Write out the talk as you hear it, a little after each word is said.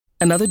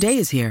Another day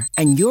is here,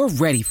 and you're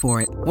ready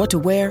for it. What to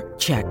wear?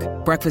 Check.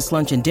 Breakfast,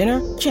 lunch, and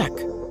dinner? Check.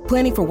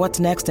 Planning for what's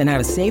next and how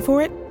to save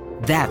for it?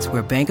 That's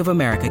where Bank of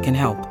America can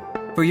help.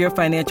 For your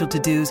financial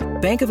to-dos,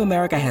 Bank of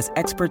America has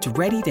experts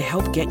ready to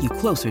help get you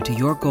closer to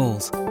your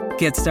goals.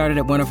 Get started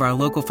at one of our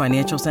local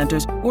financial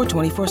centers or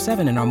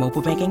 24/7 in our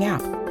mobile banking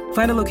app.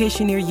 Find a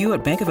location near you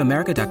at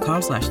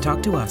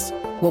bankofamerica.com/talktous.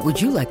 What would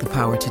you like the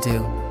power to do?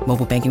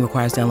 Mobile banking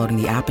requires downloading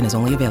the app and is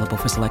only available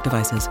for select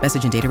devices.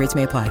 Message and data rates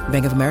may apply.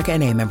 Bank of America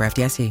NA, member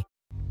FDIC.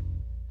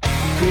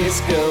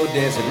 Crisco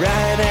Desert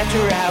Ryan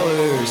after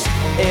hours.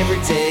 Every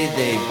day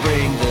they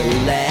bring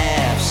the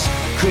laughs.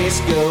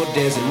 Crisco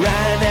Desert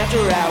Ryan after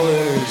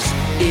hours.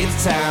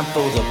 It's time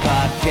for the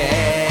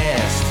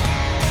podcast.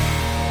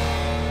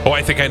 Oh,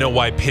 I think I know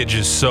why Pidge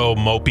is so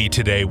mopey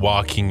today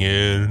walking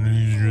in.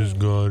 He's just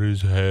got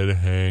his head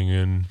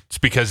hanging. It's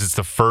because it's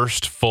the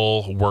first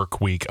full work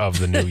week of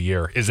the new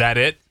year. Is that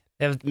it?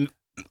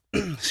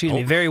 Excuse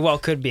me, very well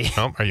could be.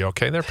 Oh, are you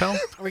okay there, pal?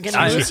 Are we going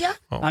to lose you?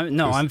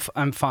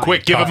 I'm fine.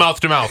 Quick, give him mouth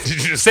to mouth.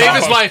 Save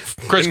his life,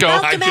 Crisco.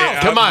 Mouth to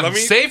mouth. Come on,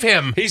 save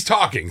him. He's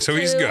talking, so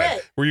he's Do good.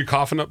 it. Were you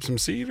coughing up some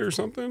seed or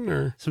something,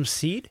 or Some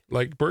seed?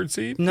 like bird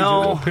seed?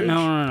 No, Pigeon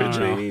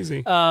no. ain't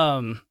easy.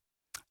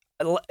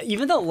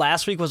 Even though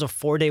last week was a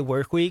 4-day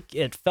work week,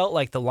 it felt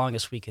like the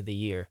longest week of the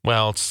year.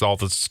 Well, it's all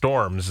the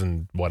storms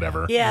and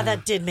whatever. Yeah,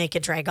 that did make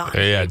it drag on.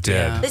 Yeah, it did.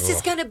 Yeah. This is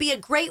going to be a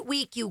great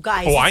week, you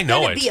guys. Oh, I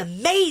know It's it. going to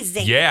be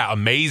amazing. Yeah,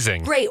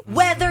 amazing. Great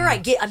weather.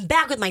 I'm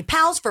back with my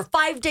pals for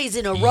 5 days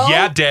in a row.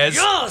 Yeah, Des.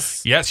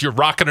 Yes. Yes, you're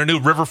rocking a new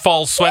River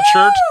Falls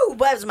sweatshirt. Woo!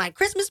 That was my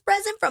Christmas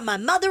present from my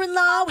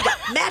mother-in-law. We got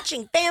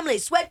matching family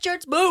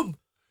sweatshirts. Boom.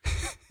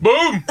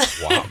 Boom.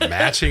 Wow,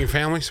 matching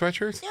family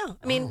sweatshirts? Yeah.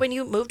 I mean, when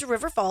you move to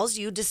River Falls,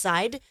 you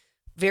decide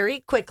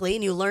very quickly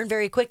and you learn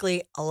very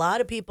quickly a lot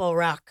of people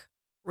rock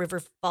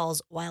River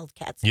Falls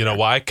Wildcats. You know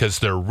why? Because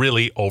they're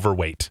really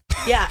overweight.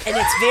 Yeah, and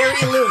it's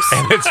very loose.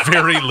 And it's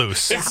very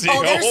loose. It's the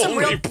there's some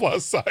only real-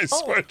 plus-size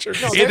sweatshirt.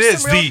 no, It there's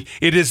is some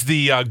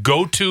real- the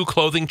go-to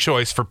clothing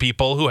choice for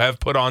people who have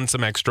put on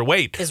some extra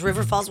weight. Is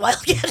River Falls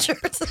Wildcat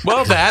shirts.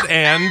 Well, that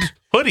and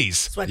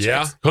hoodies. Sweatshirts.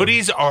 Yeah.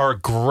 Hoodies are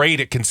great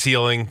at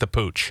concealing the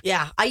pooch.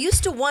 Yeah. I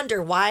used to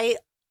wonder why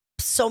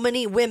so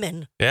many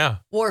women Yeah.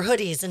 wore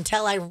hoodies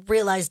until I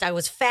realized I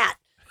was fat.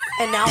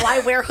 And now I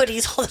wear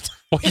hoodies all the time.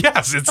 Well,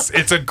 yes,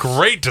 it's a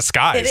great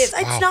disguise. It is.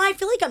 It's not, I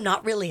feel like I'm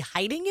not really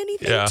hiding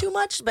anything Yeah. too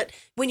much. But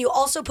when you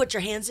also put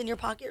your hands in your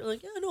pocket, you're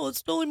like, yeah, no,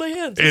 it's only my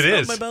hands. It It's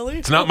is. not my belly.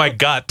 It's not my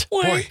gut.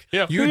 Boy, Wink.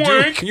 Yeah.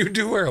 you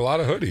do wear a lot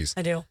of hoodies.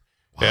 I do.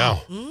 Yeah.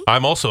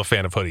 I'm also a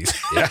fan of hoodies.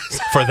 Yes.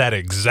 For that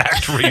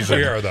exact reason.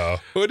 We are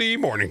the Hoodie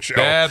Morning Show.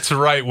 That's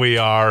right, we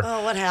are.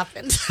 Oh, what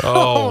happened?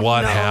 Oh,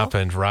 what no.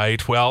 happened,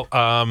 right? Well,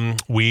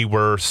 we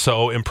were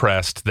so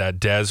impressed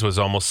that Des was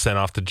almost sent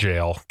off to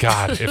jail.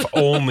 God, if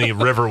only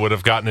River would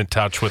have gotten in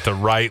touch with the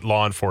right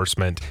law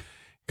enforcement,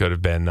 could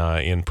have been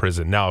in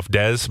prison. Now, if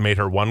Des made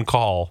her one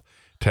call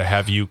to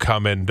have you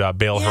come and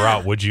bail her Yeah.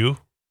 out, would you?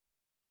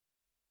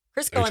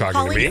 Crisco, Are you I'm talking to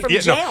calling me? from No,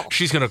 jail.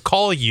 she's going to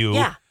call you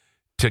Yeah.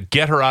 to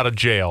get her out of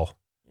jail.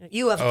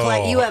 You have Oh,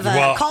 a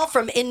well- call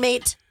from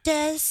inmate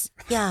Des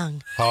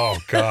Young. Oh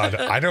God,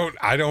 I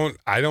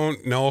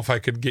don't know if I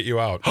could get you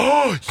out.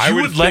 You I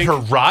would let think- her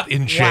rot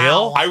in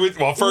jail? I would.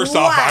 Well, first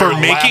Wow. off, I For would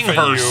making laugh at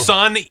her you.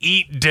 son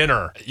eat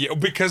dinner. Yeah,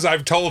 because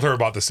I've told her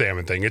about the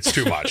salmon thing. It's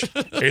too much.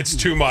 It's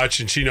too much,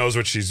 and she knows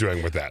what she's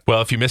doing with that.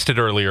 Well, if you missed it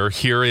earlier,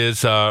 here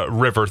is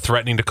River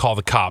threatening to call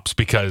the cops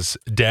because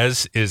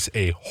Des is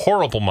a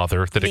horrible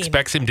mother that Mean.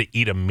 expects him to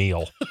eat a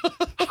meal.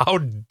 How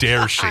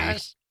dare she?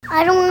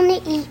 I don't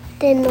want to eat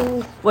dinner.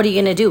 What are you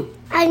going to do?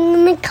 I'm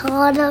going to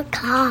call the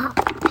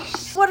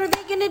cops. What are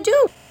they going to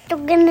do? They're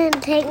going to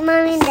take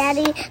mommy and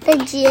daddy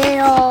to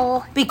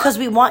jail. Because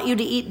we want you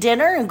to eat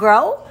dinner and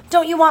grow?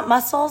 Don't you want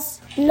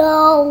muscles?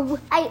 No,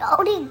 I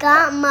already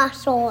got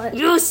muscles.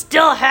 You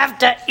still have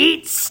to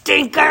eat,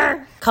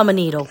 stinker. Come and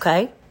eat,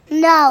 okay?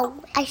 No,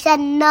 I said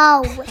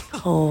no.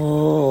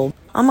 Oh,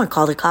 I'm going to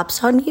call the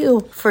cops on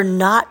you for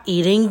not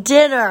eating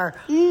dinner.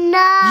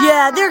 No.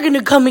 Yeah, they're going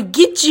to come and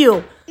get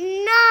you.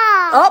 No.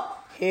 Oh,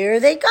 here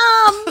they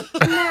come.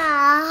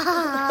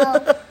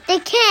 No. They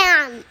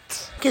can't.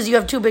 Because you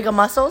have too big of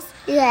muscles?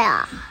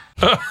 Yeah.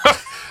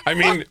 I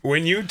mean,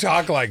 when you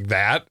talk like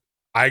that,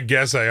 I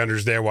guess I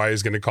understand why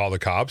he's going to call the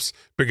cops,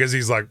 because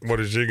he's like, what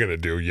is she going to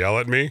do? Yell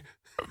at me?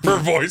 Her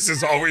voice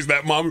is always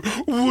that mom.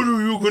 What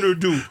are you going to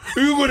do?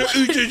 Are you going to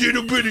eat this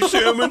little bitty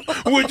salmon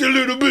with the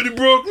little bitty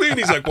broccoli? And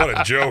he's like, what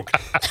a joke.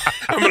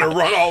 I'm going to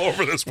run all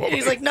over this woman.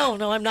 He's like, no,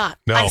 I'm not.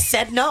 No. I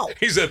said no.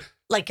 He said,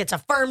 Like it's a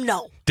firm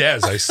no.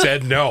 Des, I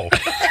said no.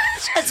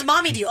 That's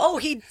mommy do. Oh,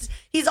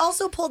 he's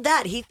also pulled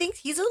that. He thinks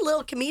he's a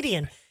little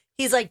comedian.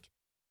 He's like,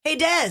 hey,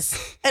 Des.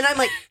 And I'm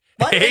like,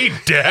 what? Hey,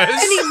 Des. And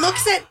he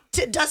looks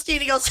at Dusty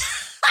and he goes,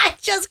 I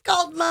just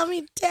called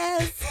mommy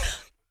Des.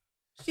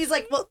 She's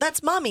like, well,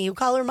 that's mommy. You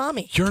call her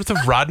mommy. You're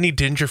the Rodney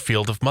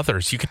Dangerfield of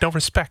mothers. You get no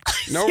respect.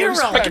 No Zero.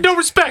 respect. I get no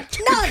respect.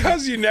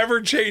 Because you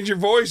never change your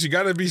voice. You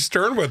got to be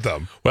stern with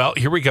them. Well,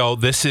 here we go.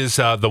 This is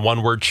the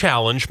one-word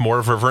challenge, more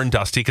of River and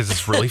Dusty, because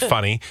it's really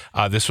funny.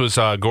 This was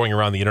going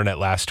around the internet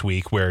last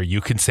week where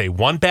you can say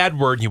one bad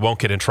word and you won't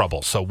get in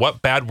trouble. So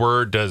what bad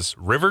word does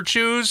River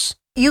choose?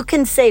 You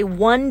can say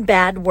one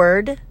bad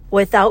word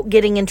without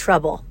getting in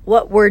trouble.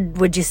 What word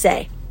would you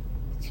say?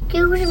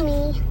 Excuse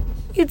me.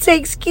 You'd say,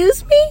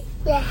 excuse me?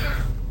 Yeah.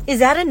 Is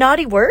that a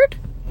naughty word?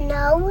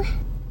 No.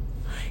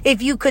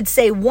 If you could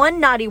say one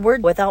naughty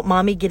word without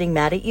mommy getting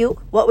mad at you,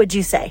 what would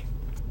you say?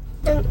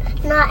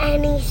 Not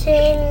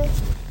anything.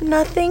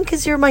 Nothing,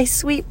 because you're my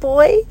sweet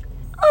boy?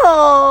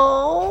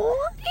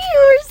 Oh,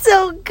 you're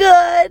so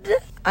good.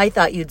 I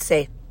thought you'd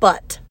say,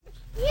 but.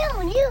 We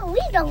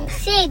don't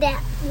say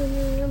that.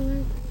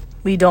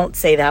 We don't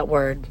say that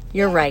word.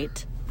 You're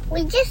right.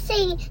 We just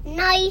say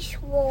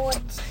nice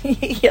words.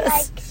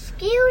 Yes. Like,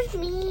 excuse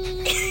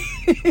me.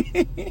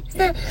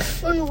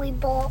 When we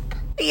bop.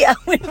 Yeah,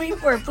 when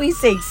we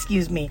say,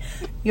 excuse me.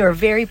 You're a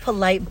very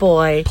polite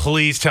boy.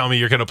 Please tell me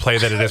you're going to play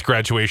that at his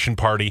graduation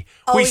party.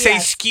 Oh, we say,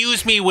 yes.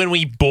 excuse me, when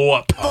we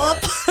bop.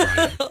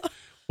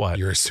 What?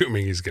 You're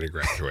assuming he's going to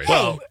graduate.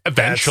 Well,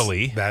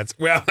 eventually. That's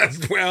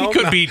He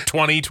could be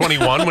 20,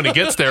 21 when he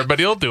gets there, but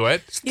he'll do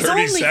it. He's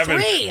only 37.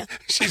 3.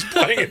 She's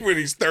playing it when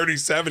he's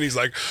 37. He's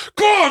like,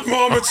 God,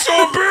 Mom, it's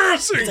so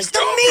embarrassing. It's like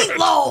Stop the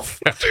meatloaf.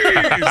 it.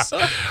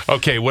 Jeez.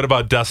 Okay, what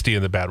about Dusty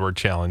in the bad word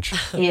challenge?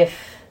 If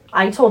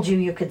I told you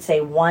you could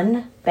say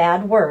one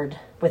bad word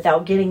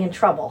without getting in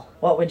trouble,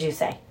 what would you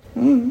say?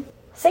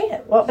 Say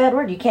it. What bad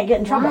word? You can't get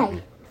in trouble.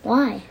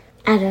 Why?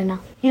 I don't know.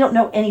 You don't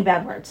know any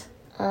bad words.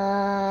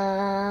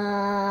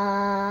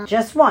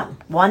 Just one.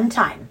 One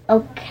time.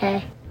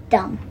 Okay.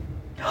 Dumb.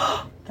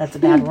 That's a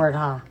bad word,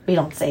 huh? We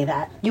don't say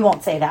that. You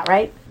won't say that,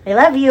 right? I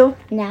love you.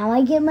 Now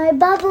I get my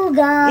bubble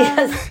gum.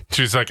 Yes.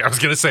 She's like, I was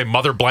going to say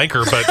mother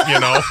blanker, but,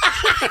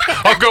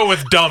 I'll go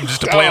with dumb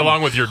just to play Dumb.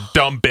 along with your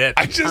dumb bit.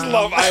 I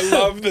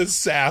love the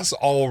sass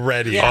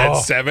already at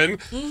 7.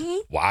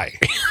 Why?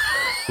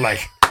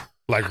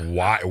 Like,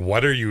 why?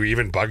 What are you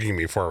even bugging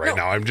me for right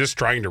now? I'm just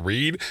trying to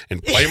read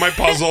and play my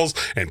puzzles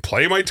and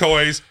play my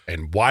toys.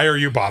 And why are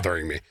you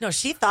bothering me? No,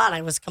 she thought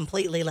I was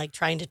completely like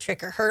trying to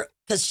trick her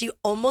because she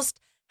almost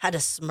had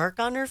a smirk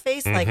on her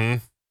face,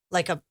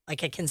 like I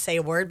can say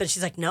a word, but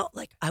she's like, no,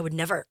 like I would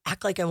never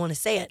act like I want to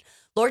say it.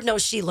 Lord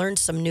knows she learned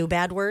some new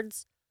bad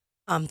words.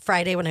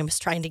 Friday when I was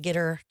trying to get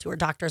her to her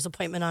doctor's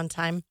appointment on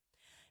time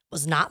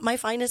was not my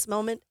finest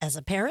moment as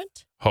a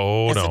parent,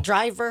 Oh, as no. a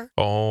driver,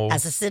 Oh,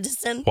 as a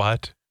citizen.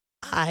 what?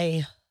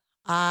 Wow.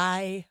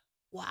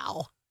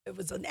 It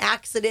was an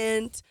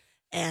accident.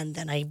 And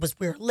then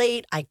we were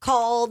late. I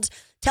called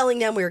telling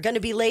them we were going to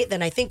be late.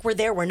 Then I think we're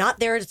there. We're not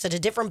there. It's at a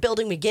different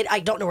building. I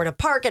don't know where to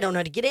park. I don't know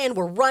how to get in.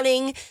 We're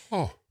running.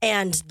 Oh.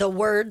 And the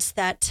words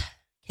that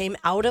came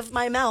out of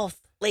my mouth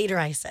later,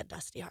 I said,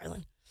 Dusty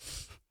Harlan,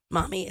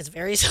 Mommy is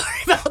very sorry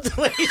about the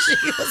way she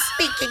was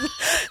speaking.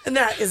 And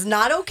that is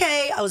not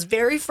okay. I was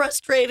very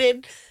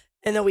frustrated.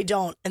 And then we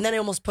don't. And then I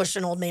almost pushed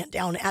an old man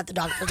down at the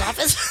doctor's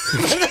office.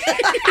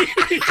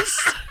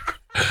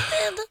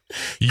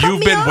 You've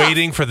me been off.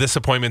 waiting for this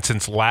appointment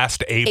since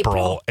last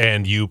April,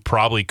 and you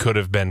probably could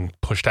have been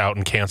pushed out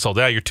and canceled.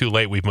 Yeah, you're too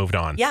late. We've moved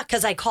on. Yeah,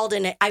 because I called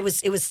in. It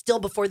was still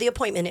before the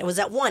appointment. It was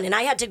at 1, and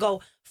I had to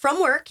go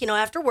from work,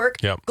 after work,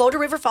 Yep. go to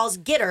River Falls,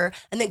 get her,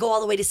 and then go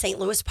all the way to St.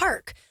 Louis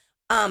Park.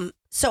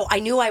 So I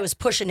knew I was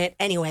pushing it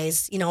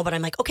anyways, but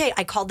I'm like, okay.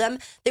 I called them.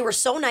 They were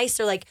so nice.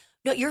 They're like,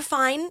 no, you're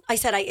fine. I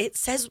said, it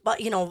says,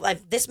 I'm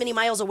this many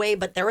miles away,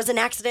 but there was an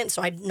accident,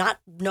 so I not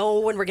know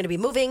when we're going to be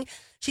moving.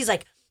 She's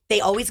like, they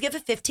always give a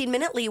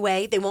 15-minute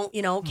leeway. They won't,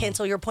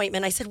 cancel your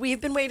appointment. I said,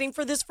 we've been waiting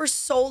for this for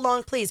so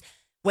long, please.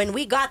 When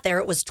we got there,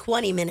 it was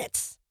 20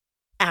 minutes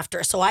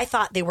after. So I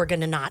thought they were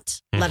going to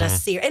not let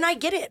us see her. And I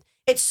get it.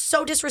 It's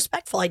so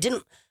disrespectful. I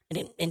didn't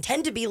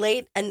intend to be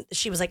late. And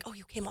she was like, oh,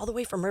 you came all the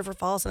way from River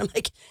Falls. And I'm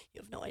like,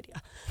 you have no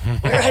idea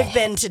where I've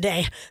been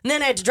today. And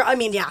then I had to drive.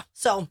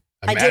 So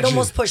I did Imagine-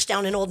 almost push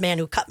down an old man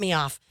who cut me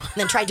off and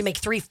then tried to make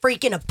 3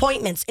 freaking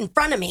appointments in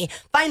front of me.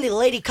 Finally, the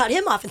lady cut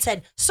him off and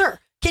said, sir,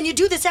 can you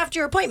do this after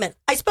your appointment?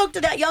 I spoke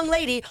to that young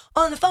lady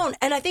on the phone,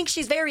 and I think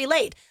she's very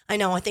late. I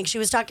know. I think she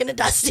was talking to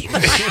Dusty,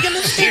 but I'm going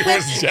to stick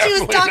with she was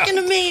definitely talking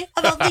to me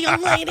about the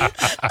young lady.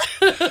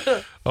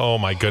 Oh,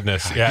 my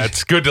goodness. Yeah,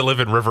 it's good to live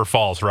in River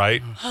Falls,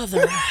 right?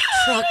 Other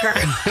trucker.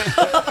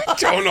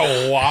 Don't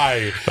know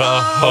why.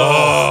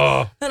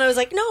 And I was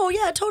like, no,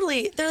 yeah,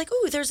 totally. They're like,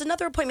 ooh, there's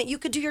another appointment. You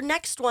could do your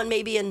next one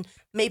maybe in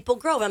Maple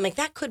Grove. I'm like,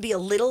 that could be a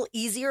little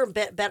easier,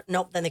 bit better.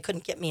 Nope, then they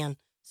couldn't get me in.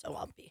 So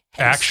I'll be.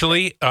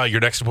 Actually, your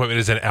next appointment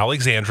is in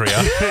Alexandria,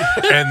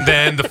 and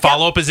then the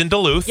follow-up is in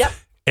Duluth. Yep.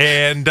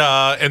 And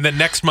then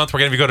next month, we're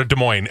going to go to Des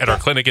Moines at our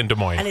clinic in Des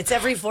Moines. And it's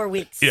every 4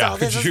 weeks. Yeah. So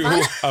this Could is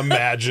you fun.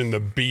 imagine the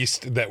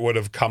beast that would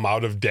have come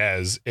out of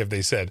Des if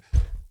they said,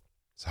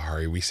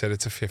 sorry, we said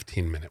it's a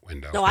 15-minute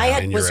window. No, I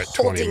and you're was at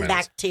 20 holding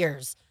minutes. back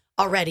tears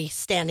already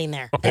standing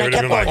there. And They I would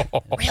have kept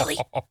been going, really?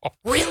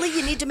 Really?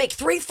 You need to make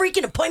 3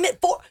 freaking appointments?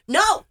 4?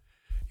 No.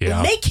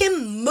 Yeah. Make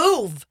him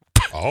move.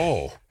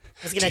 Oh.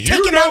 I was going to Do take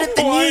you him out know at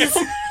the who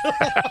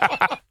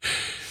I knees.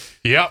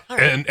 Yep.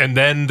 right. And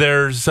then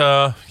there's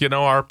our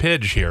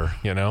Pidge here,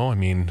 I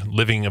mean,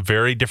 living a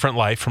very different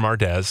life from our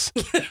Des,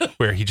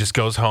 where he just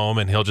goes home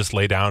and he'll just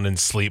lay down and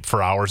sleep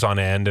for hours on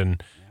end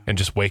and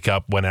just wake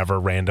up whenever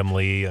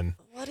randomly. And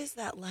What is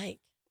that like?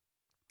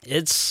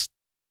 It's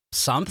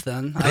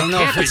something. I It don't know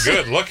if can't be it's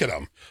good. Look at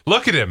him.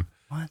 look at him.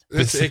 what.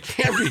 It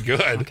can't be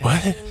good.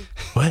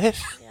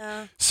 What?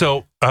 Yeah.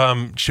 So,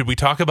 should we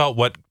talk about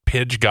what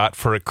Pidge got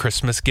for a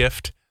Christmas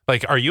gift?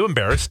 Like, are you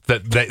embarrassed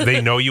that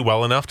they know you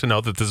well enough to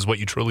know that this is what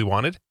you truly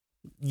wanted?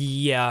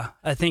 Yeah,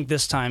 I think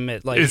this time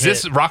it Is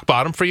this rock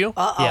bottom for you?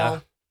 Uh-oh. Yeah,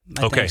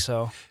 I Okay. think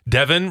so.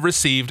 Devin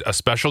received a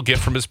special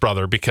gift from his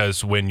brother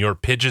because when you're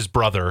Pidge's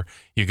brother,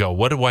 you go,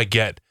 what do I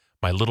get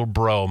my little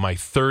bro, my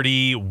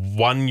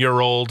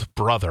 31-year-old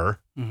brother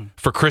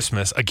for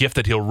Christmas? A gift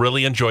that he'll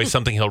really enjoy,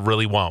 something he'll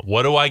really want.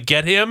 What do I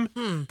get him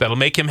that'll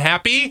make him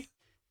happy?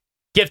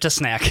 Gift a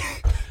snack.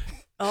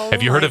 Oh,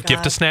 Have you heard my of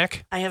Gift a God.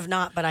 Snack? I have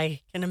not, but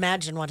I can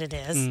imagine what it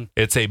is.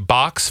 It's a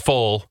box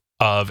full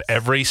of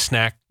every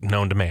snack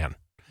known to man.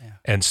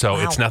 And so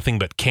Wow. it's nothing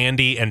but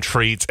candy and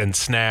treats and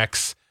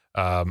snacks.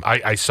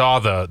 I saw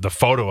the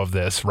photo of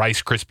this: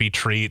 Rice Krispie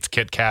treats,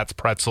 Kit Kats,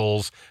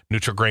 pretzels,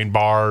 Nutri-Grain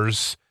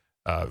bars,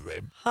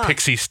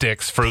 Pixie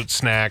Sticks, fruit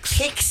snacks.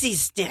 Pixie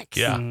sticks.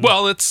 Yeah.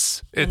 Well, An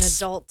it's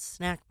adult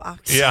snack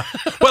box. yeah.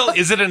 Well,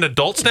 is it an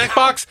adult snack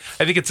box?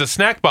 I think it's a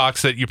snack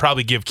box that you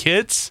probably give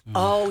kids.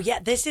 Oh, yeah.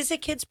 This is a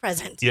kid's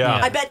present. Yeah.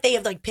 I bet they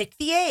have picked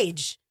the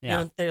age.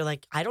 Yeah. They're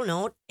like, I don't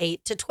know,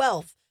 8 to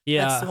 12.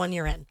 Yeah. That's the one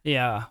you're in.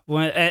 Yeah.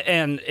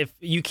 And if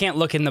you can't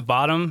look in the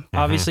bottom,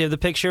 obviously, of the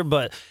picture,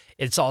 but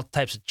it's all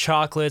types of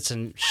chocolates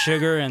and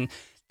sugar. And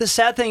the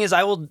sad thing is,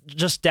 I will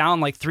just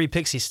down 3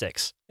 Pixie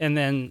Sticks and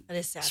then That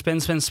is sad.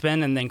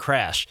 spin, and then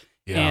crash.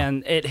 Yeah.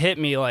 And it hit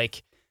me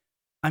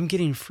I'm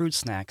getting fruit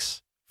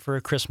snacks for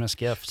a Christmas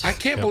gift. I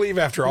can't believe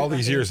after all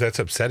these years that's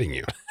upsetting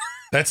you.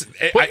 That's.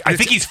 I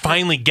think he's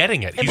finally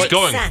getting it. It He's makes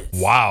going, sense.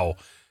 wow,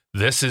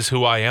 this is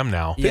who I am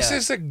now. This Yeah.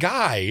 is a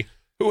guy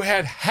who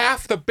had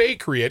half the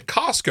bakery at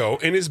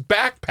Costco in his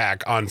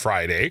backpack on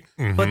Friday,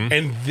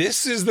 and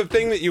this is the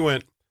thing that you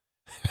went,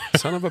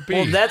 son of a bee.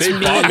 Well, that's they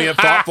me. bought me a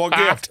thoughtful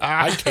gift.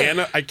 I can't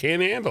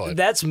handle it.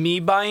 That's me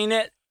buying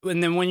it.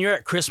 And then when you're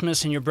at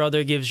Christmas and your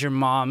brother gives your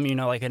mom,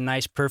 a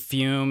nice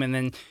perfume, and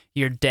then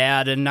your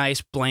dad a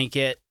nice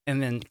blanket,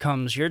 and then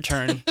comes your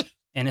turn,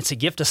 and it's a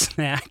gift of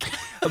snack,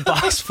 a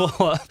box full of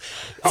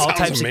all Sounds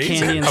types amazing. of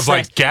candy and Of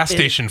snacks. gas It-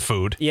 station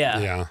food. Yeah.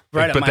 Yeah.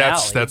 Right up but my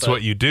that's alley, that's but-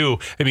 what you do.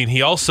 I mean,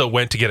 he also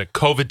went to get a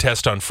COVID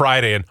test on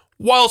Friday, and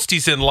whilst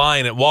he's in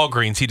line at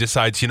Walgreens, he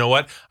decides, you know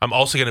what? I'm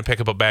also going to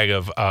pick up a bag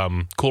of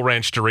Cool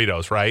Ranch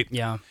Doritos, right?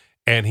 Yeah.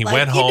 And he Like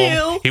went you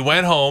home. do. He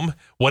went home.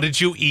 What did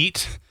you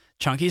eat?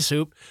 Chunky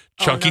soup.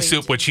 Chunky no, you soup,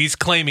 didn't. which he's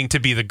claiming to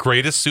be the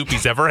greatest soup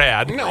he's ever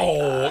had.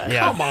 No,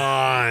 Yeah. come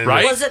on.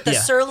 Right? Was it the Yeah.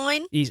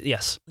 sirloin?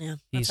 Yes. Yeah,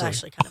 that's Easily.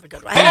 actually kind of a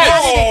good one. I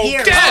haven't had it in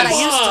years, but I come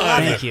used to love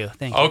on. it. Thank you.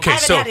 Thank you. Okay, I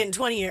haven't so had it in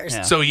 20 years.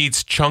 Yeah. so he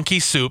eats chunky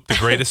soup, the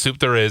greatest soup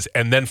there is,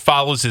 and then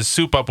follows his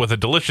soup up with a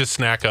delicious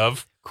snack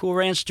of. Cool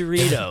Ranch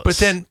Doritos. But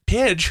then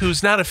Pidge,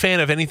 who's not a fan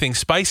of anything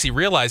spicy,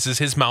 realizes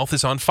his mouth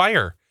is on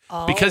fire.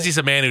 Because he's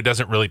a man who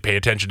doesn't really pay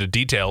attention to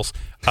details.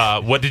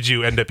 What did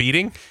you end up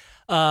eating?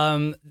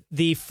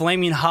 the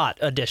Flaming Hot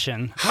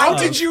edition. How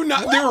did you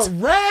not? They were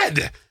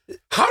red.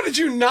 How did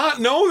you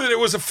not know that it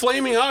was a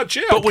flaming hot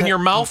chip? But when your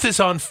mouth is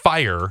on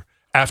fire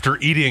after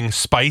eating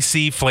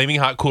spicy, flaming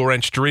hot Cool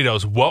Ranch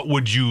Doritos, what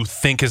would you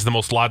think is the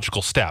most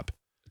logical step?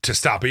 to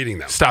stop eating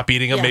them. Stop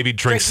eating them, Yeah. maybe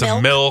drink Drink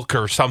some milk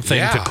or something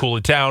Yeah. to cool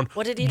it down.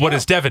 What did he What do?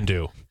 does Devin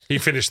do? He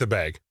finished the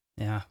bag.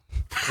 Yeah.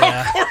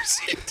 Of course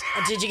he did.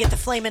 Did you get the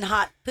flaming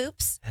hot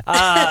poops?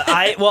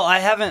 I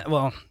haven't.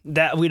 Well,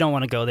 that we don't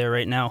want to go there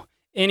right now.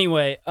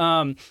 Anyway,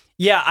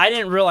 yeah, I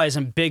didn't realize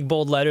in big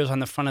bold letters on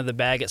the front of the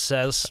bag it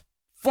says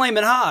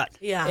 "Flamin' Hot."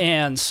 Yeah.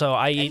 And so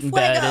I eat in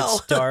bed. fuego.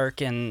 It's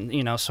dark, and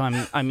so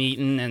I'm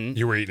eating, and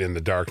You were eating in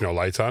the dark, no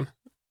lights on?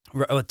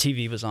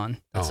 TV was on.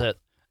 That's Oh. it.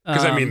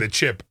 Because I mean, the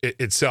chip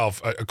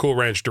itself, a Cool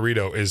Ranch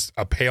Dorito is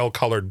a pale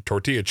colored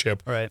tortilla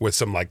chip Right. with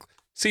some like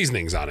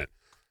seasonings on it.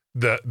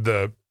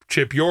 The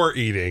chip you're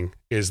eating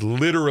is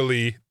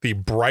literally the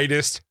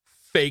brightest,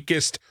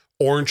 fakest,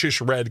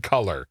 orangish red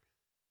color.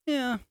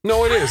 yeah.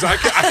 No, it is. I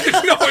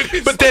no, it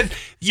is. But then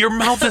your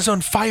mouth is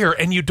on fire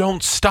and you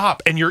don't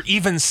stop. And you're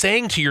even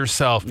saying to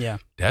yourself, Yeah.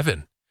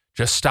 Devin,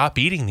 just stop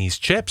eating these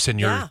chips and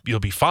Yeah. you'll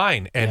be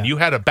fine. And Yeah. you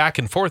had a back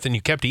and forth and you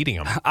kept eating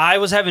them. I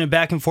was having a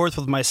back and forth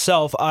with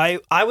myself. I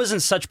was in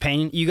such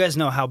pain. You guys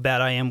know how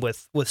bad I am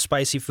with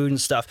spicy food and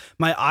stuff.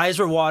 My eyes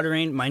were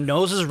watering. My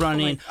nose is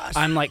running.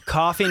 I'm like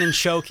coughing and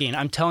choking.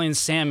 I'm telling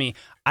Sammy,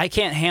 I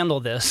can't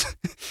handle this.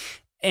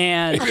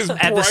 And It was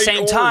at the bright same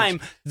orange. time,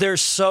 they're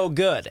so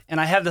good. And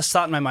I have this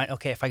thought in my mind,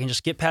 okay, if I can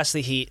just get past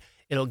the heat,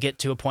 it'll get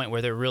to a point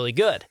where they're really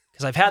good.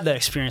 Because I've had that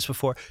experience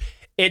before.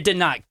 It did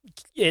not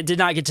get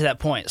to that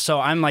point. So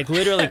I'm like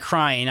literally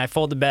crying. I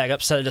fold the bag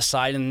up, set it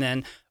aside, and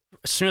then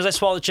as soon as I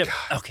swallow the chip,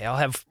 okay, I'll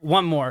have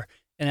one more.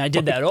 And I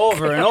did that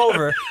over and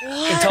over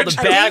until the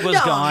bag was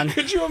gone.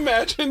 Could you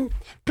imagine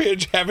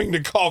Pidge having to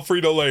call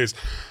Frito-Lay's?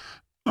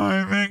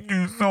 I think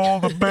you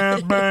sold a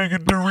bad bag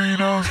of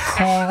Doritos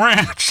Cool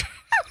Ranch.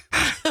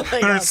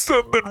 There's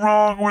something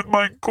wrong with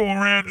my Cool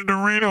Ranch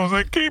Doritos.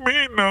 I keep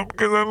eating them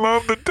because I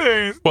love the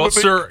taste. Well,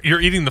 sir,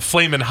 you're eating the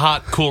Flamin'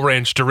 Hot Cool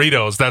Ranch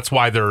Doritos. That's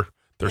why they're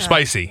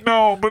spicy.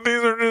 No, but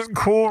these are just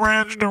Cool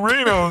Ranch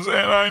Doritos,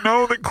 and I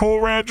know that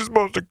Cool Ranch is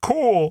supposed to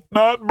cool,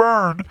 not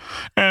burn.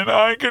 And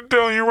I can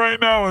tell you right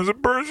now, as a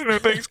person who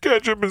thinks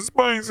ketchup is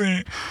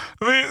spicy,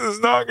 this is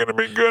not going to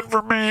be good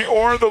for me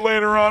or the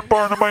later on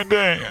part of my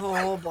day.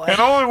 Oh, boy. And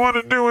all I want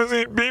to do is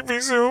eat beefy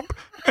soup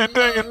and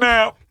take a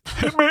nap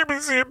and maybe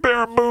see a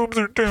pair of boobs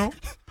or two.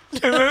 Is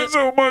that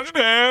so much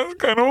to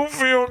ask? I don't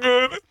feel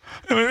good.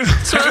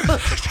 Sir,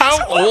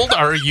 how old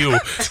are you?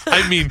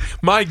 I mean,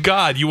 my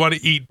God, you want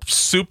to eat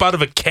soup out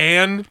of a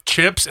can,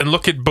 chips, and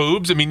look at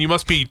boobs? I mean, you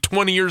must be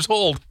 20 years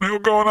old. We're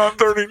going on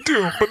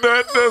 32, but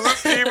that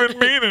doesn't even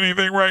mean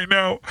anything right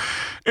now.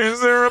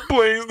 Is there a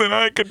place that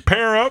I could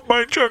pair up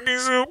my Chucky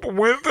soup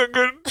with a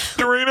good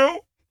Dorito,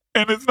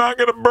 and it's not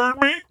going to burn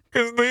me?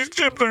 Because these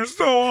chips are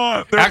so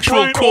hot. They're Actual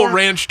bright Cool orange.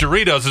 Ranch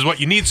Doritos is what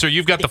you need, sir.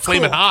 You've got the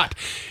Flamin' Hot.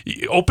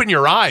 Open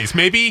your eyes.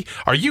 Maybe,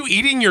 are you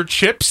eating your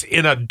chips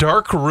in a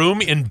dark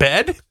room in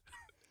bed?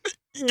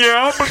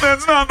 Yeah, but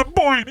that's not the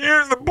point.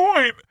 Here's the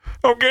point.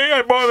 Okay,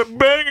 I bought a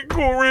bag of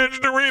Cool Ranch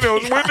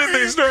Doritos. When did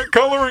they start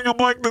coloring them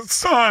like the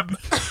sun?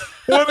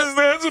 What is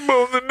that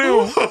supposed to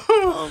do?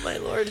 Oh, my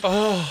Lord.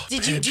 Oh, Do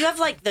you have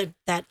like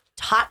that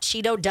hot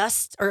Cheeto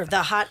dust or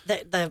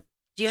the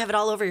do you have it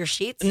all over your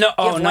sheets? No,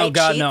 Do you have white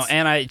God, no. sheets?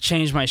 And I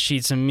changed my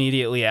sheets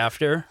immediately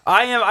after.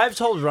 I've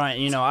told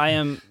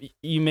Ryan,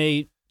 you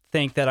may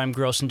think that I'm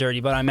gross and dirty,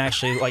 but I'm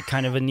actually like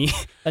kind of a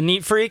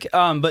neat freak.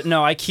 But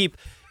no,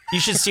 you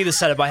should see the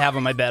setup I have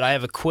on my bed. I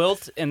have a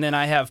quilt, and then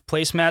I have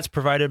placemats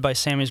provided by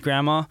Sammy's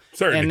grandma.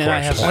 Sorry and to then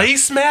I have question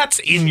placemats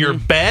in your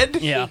bed?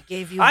 Yeah.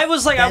 Gave you I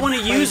was like, I bed want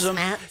to use them.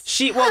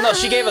 placemats?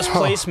 She gave us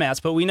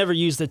placemats, but we never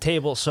used the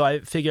table. So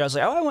I figured, I was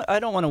like, I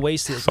don't want to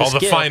waste this. All the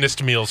gift.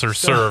 finest meals are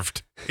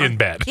served in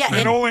bed. Yeah, It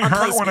and only on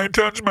hurt when I placement.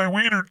 touched my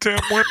wiener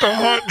tip with the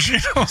hot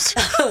Cheetos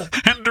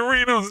and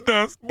Doritos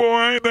dust.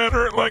 Boy, that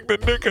hurt like the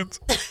Dickens.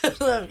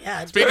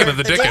 Yeah, Speaking of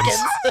the Dickens.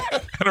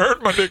 It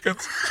hurt my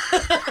Dickens.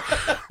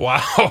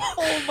 Wow.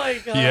 Oh, my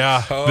God.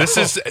 Yeah. This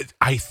is,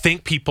 I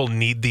think people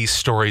need these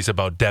stories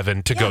about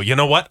Devin to go, you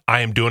know what? I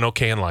am doing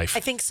okay in life.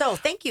 I think so.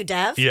 Thank you,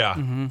 Dev. Yeah.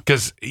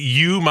 Because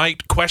you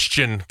might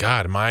question,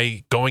 God, am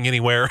I going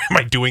anywhere? Am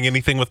I doing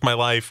anything with my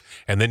life?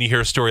 And then you hear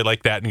a story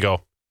like that and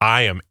go,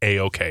 I am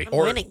A-okay. I'm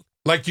winning.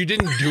 Like you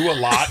didn't do a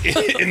lot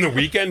in the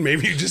weekend.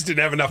 Maybe you just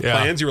didn't have enough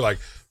Yeah. plans. You were like,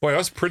 boy, I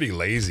was pretty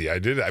lazy. I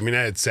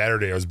had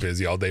Saturday, I was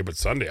busy all day, but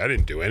Sunday, I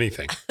didn't do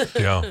anything.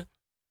 Yeah.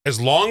 As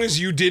long as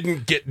you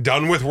didn't get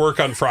done with work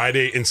on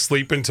Friday and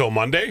sleep until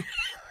Monday,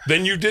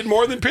 then you did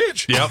more than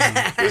pitch.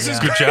 Yep. This is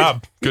Good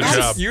job. Good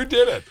job. You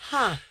did it.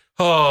 Huh.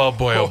 Oh,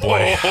 boy. Oh,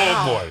 boy.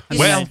 Oh, boy.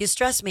 Well- You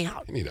stress me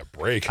out. I need a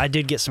break. I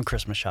did get some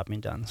Christmas shopping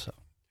done, so.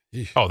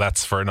 Oh,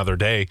 that's for another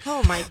day.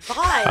 Oh, my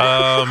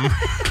God.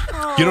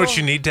 You know what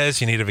you need, Des?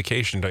 You need a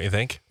vacation, don't you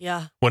think?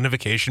 Yeah, Wouldn't a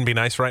vacation be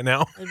nice right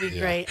now? it'd be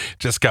great.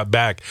 Just got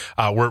back.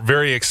 We're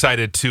very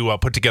excited to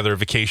put together a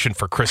vacation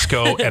for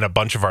Crisco and a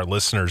bunch of our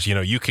listeners. You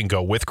know, you can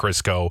go with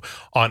Crisco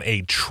on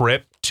a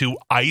trip to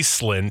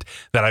Iceland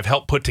that I've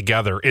helped put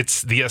together.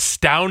 It's the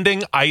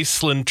Astounding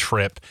Iceland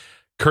Trip,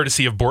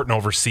 courtesy of Borton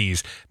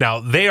Overseas. Now,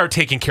 they are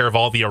taking care of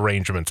all the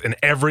arrangements and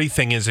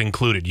everything is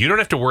included. You don't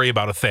have to worry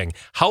about a thing.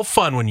 How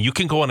fun when you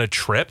can go on a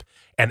trip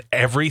and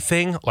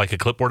everything, like a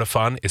clipboard of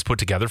fun, is put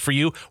together for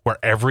you, where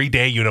every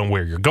day you know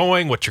where you're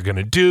going, what you're going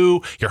to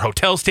do, your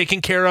hotel's taken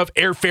care of,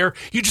 airfare.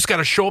 You just got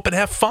to show up and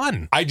have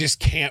fun. I just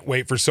can't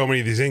wait for so many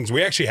of these things.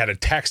 We actually had a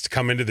text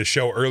come into the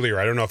show earlier.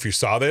 I don't know if you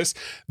saw this.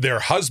 Their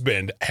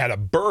husband had a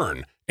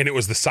burn, and it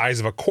was the size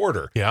of a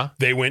quarter. Yeah.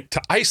 They went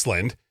to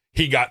Iceland.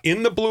 He got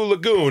in the Blue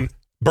Lagoon.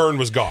 Burn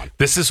was gone.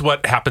 This is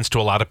what happens to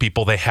a lot of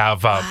people. They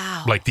have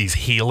like these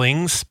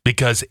healings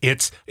because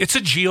it's a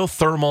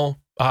geothermal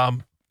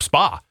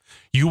spa.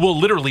 You will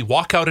literally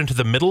walk out into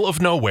the middle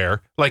of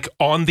nowhere, like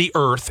on the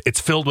earth.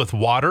 It's filled with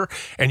water,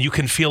 and you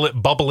can feel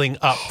it bubbling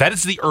up. That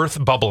is the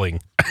earth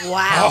bubbling.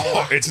 Wow.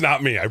 Oh, it's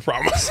not me, I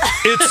promise.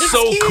 It's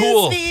so Excuse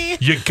cool. me.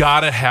 You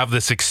gotta have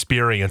this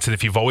experience. And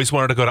if you've always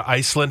wanted to go to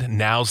Iceland,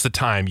 now's the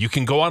time. You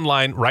can go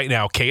online right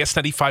now,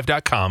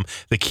 ks95.com.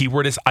 The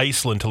keyword is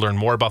Iceland to learn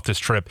more about this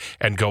trip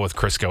and go with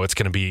Crisco. It's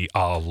going to be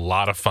a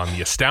lot of fun.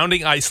 The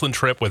Astounding Iceland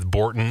Trip with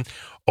Borton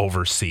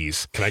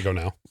Overseas. Can I go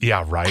now?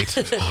 Yeah, right.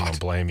 I don't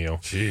blame you.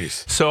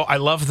 Jeez. So I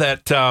love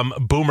that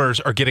boomers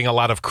are getting a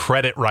lot of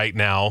credit right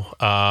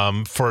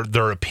now for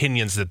their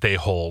opinions that they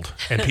hold,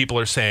 and people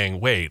are saying,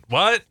 "Wait,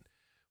 what?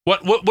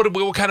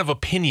 What kind of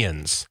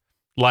opinions?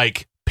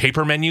 Like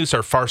paper menus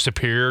are far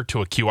superior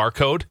to a QR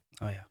code?"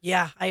 Oh, yeah.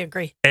 Yeah, I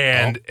agree.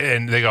 And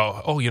they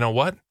go, "Oh, you know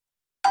what,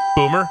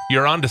 Boomer,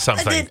 you're onto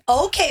something."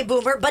 Okay,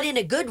 Boomer, but in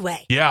a good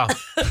way. Yeah.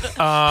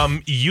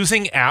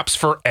 Using apps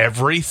for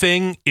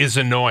everything is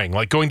annoying.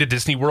 Like going to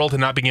Disney World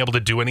and not being able to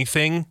do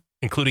anything,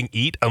 including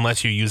eat,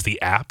 unless you use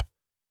the app.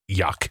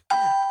 yuck.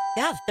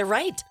 Yeah, they're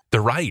right.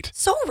 They're right.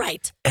 So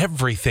right.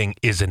 Everything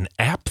is an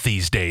app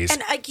these days.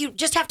 And you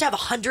just have to have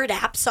 100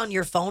 apps on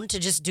your phone to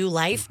just do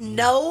life.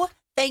 No,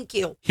 thank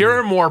you. Here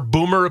are more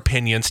boomer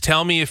opinions.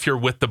 Tell me if you're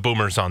with the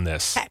boomers on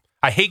this. Okay.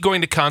 I hate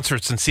going to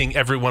concerts and seeing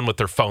everyone with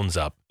their phones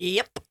up.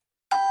 Yep.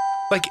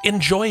 Like,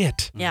 enjoy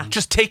it. Yeah.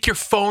 Just take your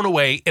phone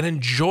away and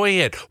enjoy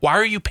it. Why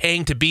are you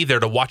paying to be there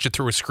to watch it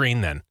through a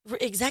screen then?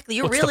 Exactly.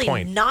 You're What's the really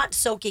point? not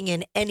soaking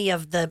in any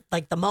of the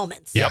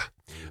moments. Yep.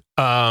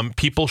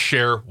 People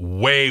share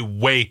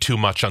way too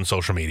much on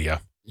social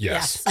media.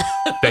 Yes.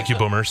 Thank you,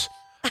 boomers.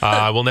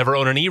 I will never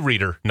own an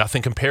e-reader.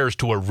 Nothing compares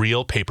to a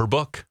real paper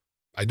book.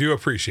 I do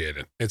appreciate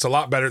it. It's a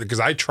lot better because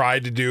I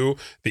tried to do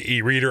the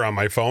e-reader on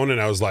my phone and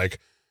I was like,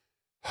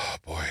 oh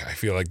boy, I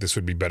feel like this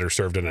would be better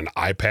served on an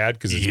iPad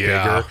because it's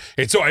bigger.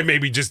 And so I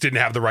maybe just didn't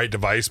have the right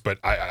device, but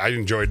I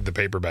enjoyed the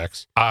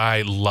paperbacks.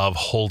 I love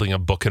holding a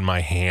book in my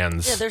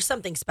hands. Yeah, there's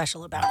something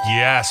special about it.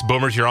 Yes,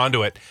 boomers, you're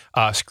onto it.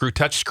 Screw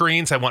touch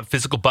screens. I want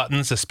physical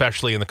buttons,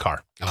 especially in the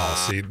car.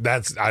 Oh, see,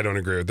 I don't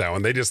agree with that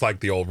one. They just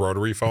like the old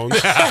rotary phones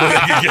where they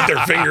can get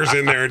their fingers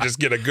in there and just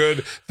get a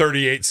good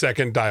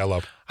 38-second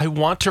dial-up. I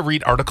want to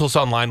read articles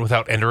online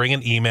without entering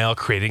an email,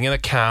 creating an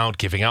account,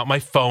 giving out my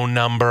phone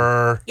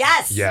number.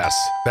 Yes. Yes,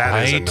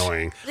 that is Right?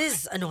 annoying. It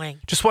is annoying.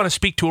 Just want to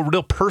speak to a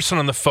real person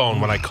on the phone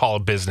when I call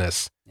a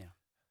business. Yeah.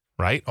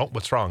 Right? Oh,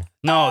 what's wrong?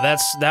 No,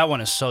 that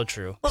one is so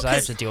true. Because Well, I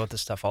have to deal with this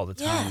stuff all the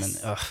time.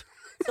 Yes. And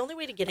It's the only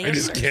way to get I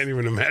answers. just can't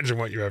even imagine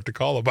what you have to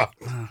call about.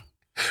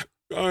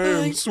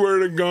 I swear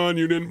to God,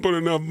 you didn't put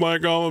enough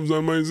black olives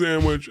on my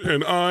sandwich,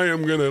 and I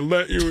am going to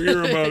let you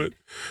hear about it.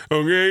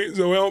 Okay?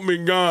 So help me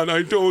God.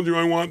 I told you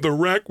I want the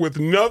wreck with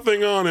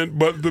nothing on it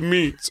but the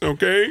meats,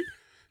 okay?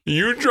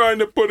 You tried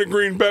to put a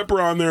green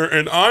pepper on there,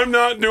 and I'm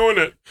not doing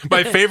it.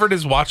 My favorite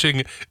is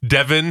watching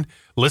Devin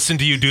listen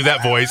to you do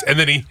that voice, and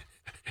then he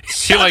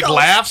like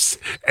laughs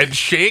and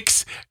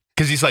shakes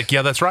because he's like,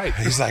 yeah, that's right.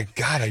 He's like,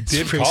 God, I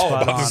did pretty call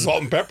spot about the on.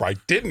 salt and pepper. I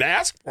didn't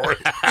ask for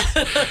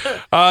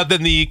it.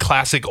 Then the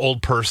classic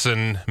old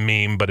person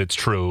meme, but it's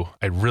true.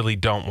 I really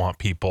don't want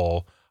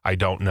people I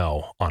don't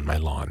know on my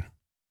lawn.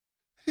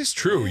 It's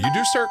true. You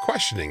do start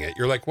questioning it.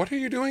 You're like, what are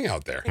you doing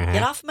out there?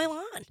 Get off my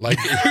lawn.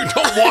 Like, you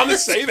don't want to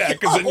say that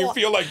because then you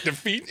feel like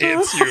defeat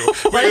hits you.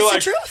 But But you're it's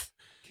like, the truth.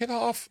 get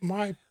off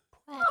my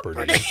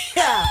property.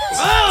 Yeah.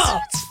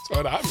 That's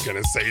what I'm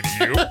going to say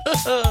to you.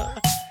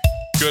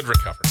 Good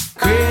recovery.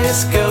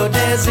 Crisco,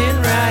 Des,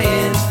 and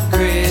Ryan.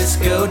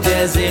 Crisco,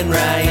 Des, and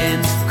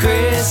Ryan.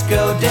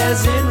 Crisco,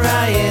 Des, and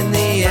Ryan.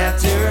 The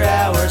After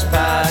Hours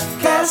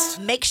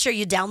Podcast. Make sure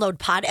you download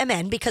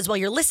PodMN because while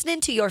you're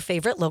listening to your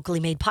favorite locally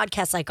made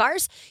podcasts like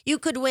ours, you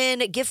could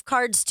win gift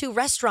cards to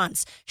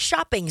restaurants,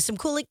 shopping, some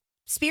cool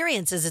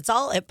experiences. It's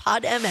all at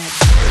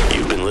PodMN.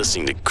 You've been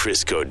listening to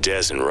Crisco,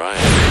 Des, and Ryan.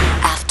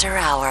 After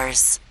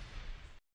Hours.